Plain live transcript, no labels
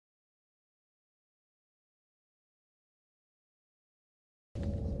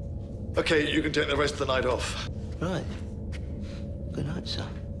Okay, you can take the rest of the night off. Right. Good night, sir.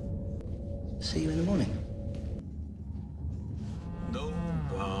 See you in the morning.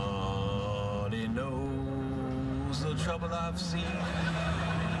 Nobody knows the trouble I've seen.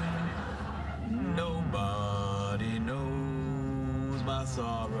 Nobody knows my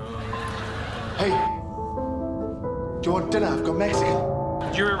sorrow. Hey, do you want dinner? I've got Mexican.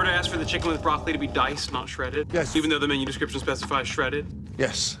 Do you remember to ask for the chicken with broccoli to be diced, not shredded? Yes. Even though the menu description specifies shredded?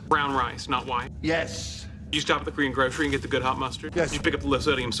 Yes. Brown rice, not white. Yes. Did you stop at the Korean grocery and get the good hot mustard? Yes. Did you pick up the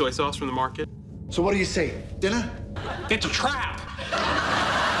low-sodium soy sauce from the market? So what do you say? Dinner? It's a trap!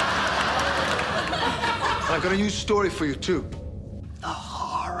 I've got a new story for you, too.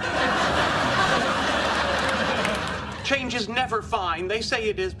 Change is never fine. They say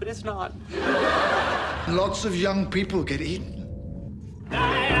it is, but it's not. Lots of young people get eaten.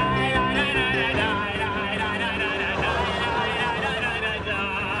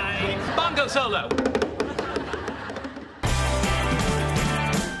 Bongo solo!